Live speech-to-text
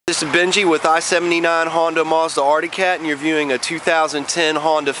This is Benji with i79 Honda Mazda Arctic Cat, and you're viewing a 2010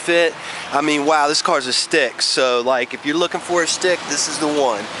 Honda Fit. I mean, wow, this car's a stick. So, like, if you're looking for a stick, this is the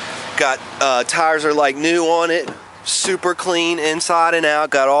one. Got tires are like new on it, super clean inside and out.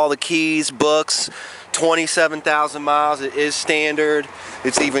 Got all the keys, books, 27,000 miles. It is standard.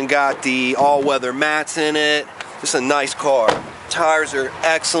 It's even got the all-weather mats in it. It's a nice car. Tires are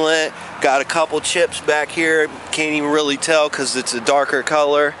excellent. Got a couple chips back here. Can't even really tell because it's a darker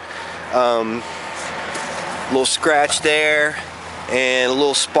color. Little scratch there and a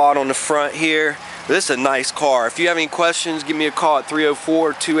little spot on the front here. This is a nice car. If you have any questions, give me a call at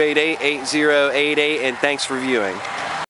 304-288-8088, and thanks for viewing.